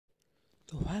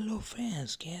तो hello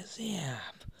friends, कैसे हैं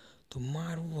आप। तो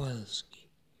मार्वल्स की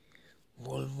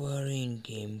वोल्वरिन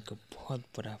गेम का बहुत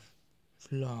बड़ा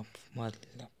फ्लॉप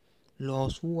मतलब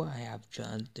लॉस हुआ है, आप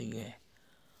जानते ही हैं।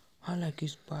 हालांकि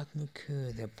इस बात में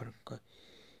खेद है, पर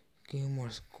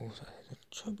गेमर्स को शायद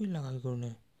अच्छा भी लगा कि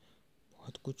उन्हें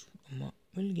बहुत कुछ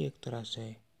मिल गया एक तरह से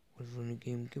वोल्वरिन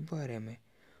गेम के बारे में।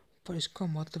 पर इसका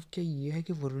मतलब क्या ये है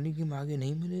कि वोल्वरिन गेम आगे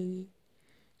नहीं मिलेगी?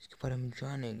 इसके बारे में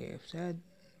जानेंगे शायद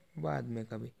बाद में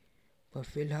कभी, पर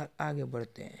फिलहाल आगे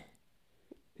बढ़ते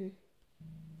हैं।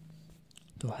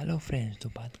 तो हेलो फ्रेंड्स, तो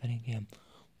बात करेंगे हम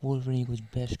वोल्वरिन कुछ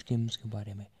बेस्ट गेम्स के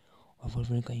बारे में। और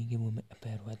वोल्वरिन कई गेमों में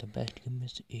अपेयर हुआ है, तो बेस्ट गेम में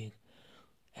से एक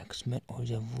एक्समैन और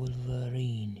जब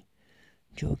वोल्वरिन,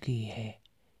 जो कि है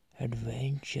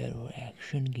एडवेंचर और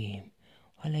एक्शन गेम।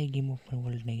 हालांकि गेम ओपन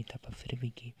वर्ल्ड नहीं था, पर फिर भी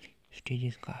गेम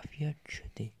स्टेजेस काफ़ी अच्छे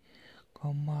थे,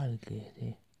 कमाल के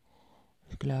थे।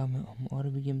 इसके अलावा हम और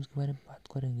भी गेम्स के बारे में बात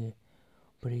करेंगे,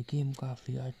 पर ये गेम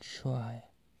काफ़ी अच्छा है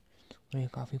और ये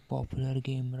काफ़ी पॉपुलर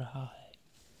गेम रहा है।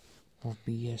 वो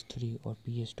PS3 और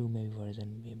PS2 में भी वर्जन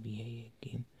में भी है ये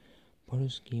गेम, पर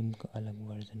उस गेम का अलग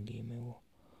वर्जन गेम है वो।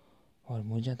 और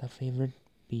मुझे ज़्यादा फेवरेट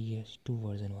PS2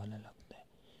 वर्जन वाला लगता है,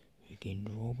 लेकिन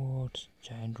रोबोट्स,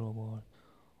 जायंट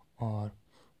रोबोट और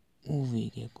मूवी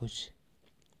के कुछ,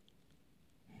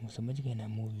 समझ गए ना,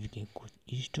 मूवी के कुछ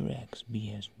ईस्टर एग्स भी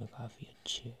है उसमें काफ़ी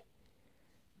अच्छे,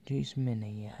 जो इसमें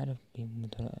नहीं है। हर गेम में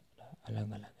थोड़ा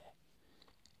अलग अलग है,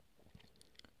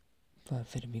 पर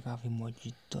फिर भी काफ़ी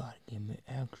मज़ेदार गेम है,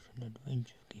 एक्शन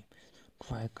एडवेंचर गेम।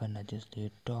 ट्राई करना चाहिए।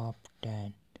 टॉप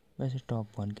 10, वैसे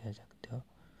टॉप 1 कह सकते हो,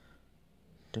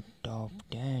 तो टॉप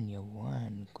 10 या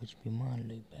 1 कुछ भी मान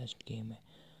लो, बेस्ट गेम है।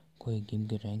 कोई गेम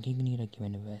की रैंकिंग नहीं रखी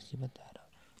मैंने, वैसे ही बता रहा हूँ।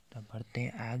 तब बढ़ते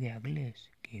हैं आगे अगले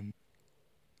गेम।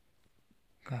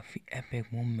 काफ़ी एपिक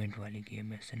मूवमेंट वाली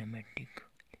गेम है, सिनेमैटिक।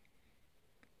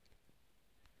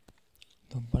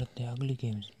 तो बढ़ते हैं अगली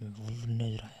गेम्स में। वुल्वरिन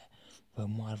नजर आया वह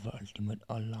मार्वल अल्टीमेट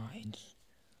अलायंस।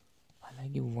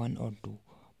 हालांकि 1 और 2,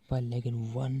 पर लेकिन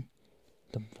 1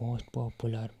 the most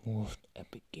popular most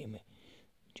epic game है,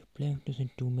 जो प्लेस्टेशन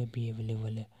 2 में भी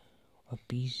अवेलेबल है, और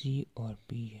PC और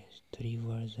PS3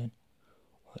 वर्जन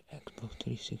और Xbox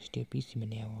 360 PC में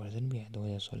नया वर्जन भी है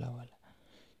 2016 वाला,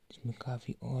 जिसमें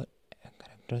काफ़ी और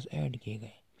कैरेक्टर्स ऐड किए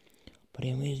गए। पर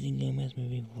अमेजिंग गेम है, इसमें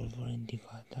भी वोल्वरिन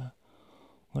दिखा था।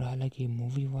 और हालांकि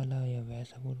मूवी वाला या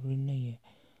वैसा वोल्वरिन नहीं है,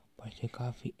 पर इसे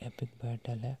काफ़ी एपिक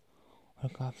बैटल है और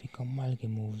काफ़ी कमाल के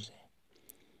मूव्स हैं।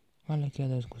 हालांकि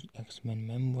अदर कुछ एक्समैन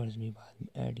मेंबर्स भी बाद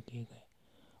में ऐड किए गए,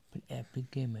 पर एपिक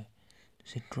गेम है,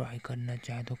 इसे ट्राई करना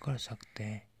चाहे तो कर सकते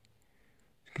हैं।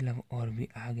 इसके अलावा और भी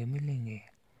आगे मिलेंगे,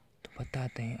 तो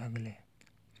बताते हैं अगले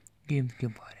गेम के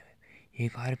बारे में।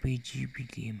 एक RPG भी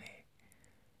गेम है,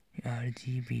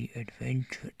 RGB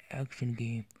एडवेंचर एक्शन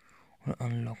गेम, और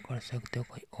अनलॉक कर सकते हो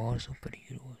कोई और सुपर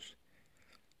हीरोज,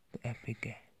 तो एपिक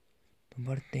है। तो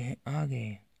बढ़ते हैं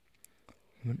आगे।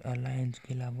 अलायंस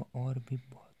के अलावा और भी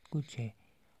बहुत कुछ है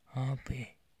यहाँ पे।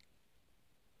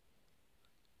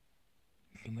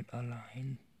 लिमिट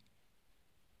अलायंस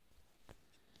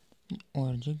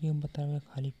और जो गेम बता रहा है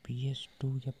खाली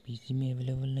PS2 या PC में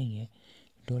अवेलेबल नहीं है,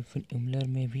 डॉल्फिन इमलर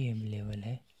में भी अवेलेबल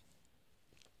है।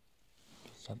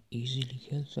 सब इजीली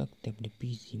खेल सकते हैं अपने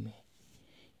PC में,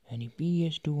 यानी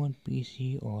PS2 और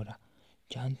PC। और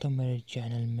जानता हूँ मेरे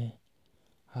चैनल में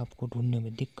आपको ढूंढने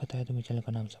में दिक्कत है, तो मेरे चैनल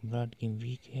का नाम सम्राट गेम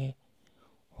वीक है,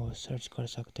 और सर्च कर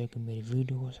सकते हैं कि मेरी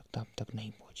वीडियो हो सकता है अब तक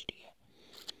नहीं पहुँच रही है।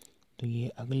 तो ये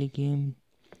अगली गेम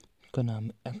का नाम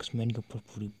एक्समैन के ऊपर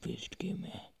पूरी बेस्ड गेम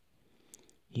है।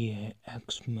 ये है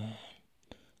एक्समैन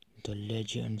द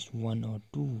लेजेंड्स 1 और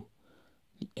 2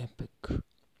 द एपिक,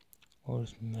 और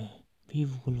उसमें भी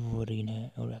वुल्वरीन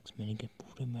है और एक्समैन के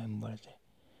पूरे मेंबर्स हैं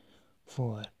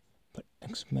 4। पर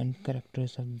एक्समैन कैरेक्टर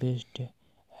सब बेस्ड है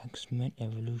एक्समैन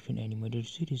एवोल्यूशन एनिमेटेड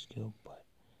सीरीज के ऊपर।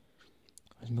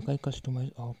 इसमें कई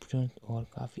कस्टमाइज ऑप्शन और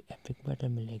काफ़ी एपिक बैटल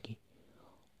मिलेगी,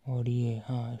 और ये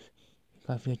हाँ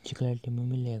काफ़ी अच्छी क्वालिटी में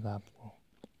मिलेगा आपको।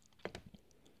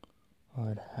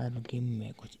 और हर गेम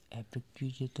में कुछ एपिक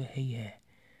चीज़ें तो है ही है।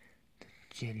 तो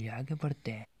चलिए आगे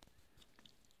बढ़ते हैं।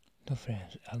 तो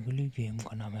फ्रेंड्स, अगली गेम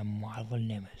का नाम है मार्वल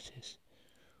नेमेसिस,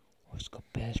 और उसका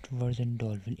best version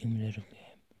dolphin इमलर game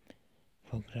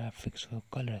for graphics और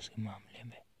कलर्स के मामले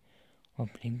में, और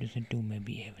प्लेस्टेशन 2 में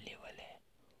भी अवेलेबल है,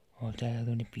 और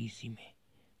ज़्यादा तो PC में।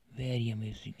 वेरी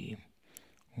अमेजिंग गेम,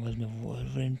 और उसमें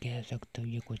वोल्वरिन कह सकते हो,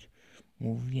 ये कुछ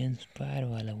मूवी इंस्पायर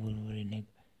वाला वोल्वरिन है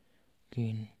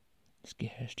लेकिन इसकी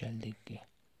हेयर स्टाइल देख के।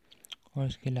 और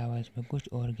इसके अलावा इसमें कुछ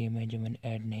और गेम है जो मैंने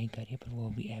ऐड नहीं करी है, पर वो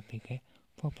भी एपिक है,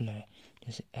 पॉपुलर है,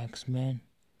 जैसे X Men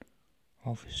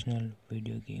official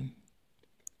video game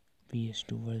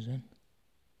PS2 version,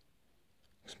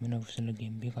 X Men official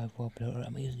game भी काफ़ी पॉपुलर और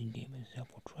अमेजिंग गेम है, इसे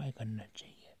आपको ट्राई करना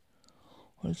चाहिए।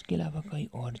 और इसके अलावा कई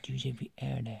और चीज़ें भी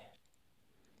ऐड है,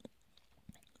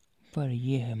 पर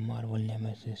ये है मार्वल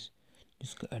नेमेसिस,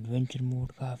 जिसका एडवेंचर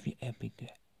मोड काफ़ी एपिक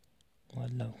है,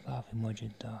 मतलब काफ़ी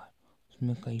मज़ेदार।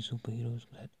 उसमें कई सुपर हीरोज़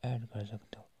के साथ ऐड कर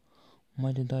सकते हो।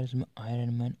 मज़ेदार इसमें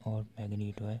आयरन मैन और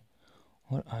मैग्नीटो है।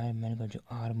 और आयरन मैन का जो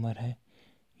आर्मर है,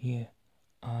 ये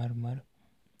armour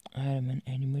iron man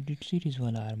animated series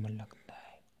वाला आर्मर लगता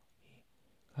है,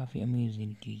 काफ़ी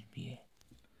अमेजिंग चीज़ भी है।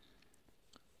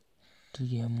 तो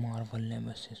ये मार्वल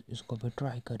नेमेसिस, इसको भी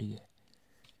ट्राई करिए,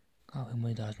 काफ़ी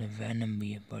मज़ेदार। इसमें वैनम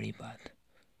भी है, बड़ी बात।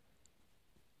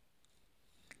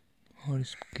 और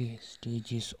इसके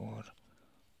स्टेजेस और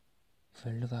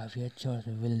फील्ड काफ़ी अच्छा, और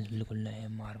इसमें विलन बिल्कुल नए हैं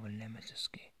मार्वल नेमेसिस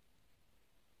के।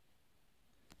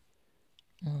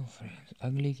 और फ्रेंड्स,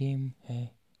 अगली गेम है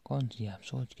कौन सी, आप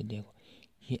सोच के देखो।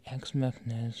 ये एक्स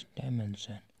मैक्नेस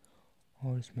डायमेंशन,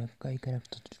 और इसमें कई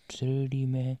कैरेक्टर 3D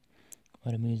में है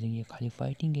और अमेजिंग। ये खाली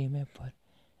फाइटिंग गेम है पर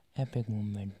एपिक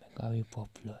मूवमेंट में काफ़ी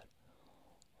पॉपुलर।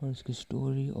 और इसकी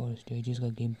स्टोरी और स्टेजेस का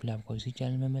गेम प्ले आपको इसी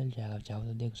चैनल में मिल जाएगा, आप चाहो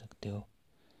तो देख सकते हो।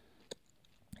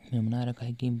 मैं बना रखा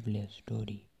है गेम प्ले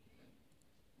स्टोरी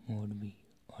मोड भी,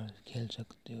 और खेल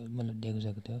सकते हो, मतलब देख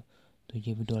सकते हो। तो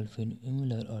ये भी डॉल्फिन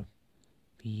इमुलर और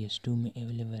PS2 में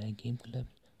अवेलेबल है गेम क्लब।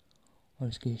 और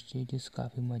इसके स्टेजेस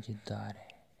काफ़ी मज़ेदार है,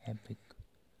 एपिक।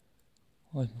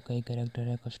 और इसमें कई कैरेक्टर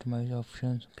है, कस्टमाइज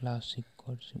ऑप्शंस, क्लासिक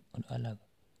और अलग।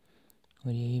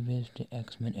 और यही बेस्ड है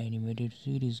एक्समैन एनिमेटेड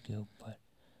सीरीज़ के ऊपर,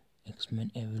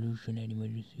 एक्समैन एवोल्यूशन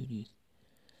एनिमेटेड सीरीज़।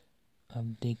 आप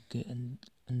देख के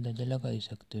अंदाजा लगा ही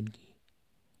सकते हो उनकी।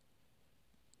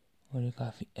 और ये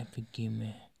काफ़ी एपिक गेम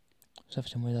है।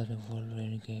 सबसे मज़ेदार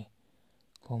वोल्वरिन के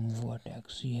कॉम्बो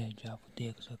अटैक्स ही है, जो आप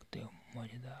देख सकते हो,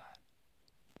 मज़ेदार।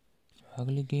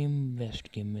 अगली गेम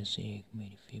बेस्ट गेम में से एक,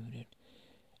 मेरी favourite,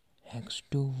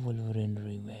 X2 Wolverine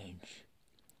revenge.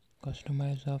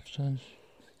 Customise options,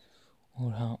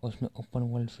 और हाँ, उसमें ओपन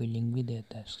वर्ल्ड फीलिंग भी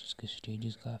देता है। इसके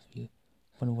स्टेजेस काफ़ी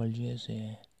ओपन वर्ल्ड जैसे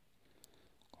हैं।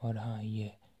 और हाँ,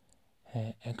 ये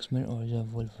है एक्समैन और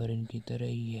जब वोल्वरिन की तरह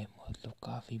ही है, मतलब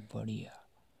काफ़ी बढ़िया।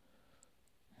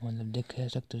 मतलब देख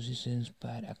सकते हो, इससे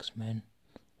इंस्पायर एक्समैन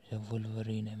जब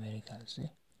वोल्वरिन है मेरे ख्याल से।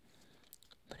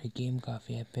 पर गेम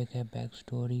काफ़ी एपिक है, बैक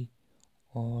स्टोरी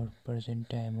और प्रेजेंट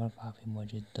टाइम, और काफ़ी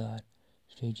मज़ेदार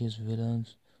स्टेजेस,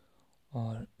 विलन्स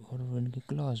और वोल्वरिन की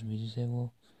क्लॉज भी, जिसे वो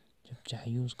जब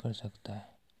चाहे यूज़ कर सकता है।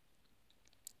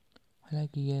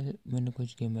 हालांकि ये मैंने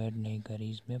कुछ गेम ऐड नहीं करी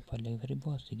इसमें, पर लेकिन फिर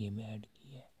बहुत सी गेम ऐड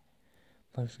की है।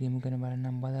 पर उस गेम का हमारा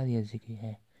नाम बता दिया, जैसे कि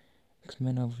है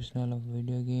X Men official of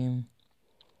video game.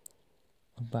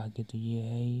 और बाकी तो ये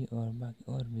है ही, और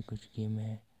बाकी और भी कुछ गेम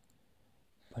है,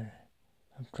 पर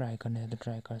अब ट्राई करना है तो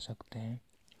ट्राई कर सकते हैं।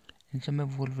 इन सब में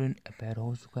वोल्वरिन अपीयर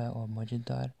हो चुका है, और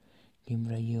मज़ेदार गेम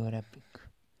रही है और एपिक।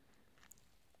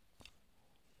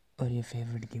 और ये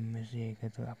फेवरेट गेम में से एक है,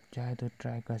 तो आप चाहे तो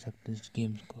ट्राई कर सकते हैं इस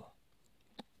गेम्स को।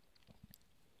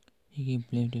 ये गेम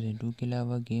PlayStation 2 के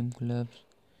अलावा गेम क्लब्स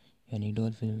यानी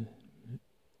डॉल्फिन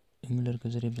इमुलर के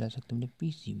जरिए चला सकते हैं अपने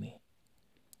PC में।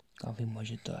 काफ़ी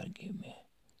मज़ेदार गेम है,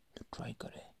 तो ट्राई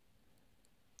करें।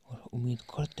 और उम्मीद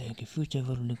करते हैं कि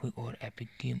फ्यूचर में कोई और एपिक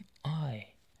गेम आए।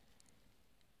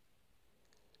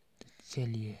 तो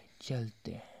चलिए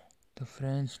चलते हैं। तो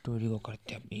फ्रेंड्स, स्टोरी को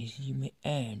करते हैं इसी में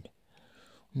एंड।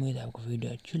 उम्मीद है आपको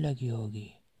वीडियो अच्छी लगी होगी,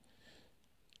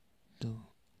 तो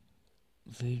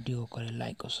वीडियो करें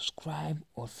लाइक और सब्सक्राइब,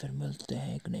 और फिर मिलते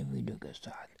हैं एक नई वीडियो के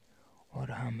साथ।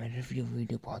 और हाँ, मैं रिव्यू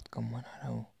वीडियो बहुत कम बना रहा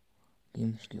हूँ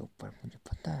गेम्स के ऊपर, मुझे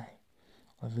पता है,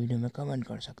 और वीडियो में कमेंट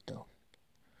कर सकते हो।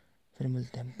 फिर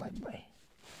मिलते हैं, बाय बाय।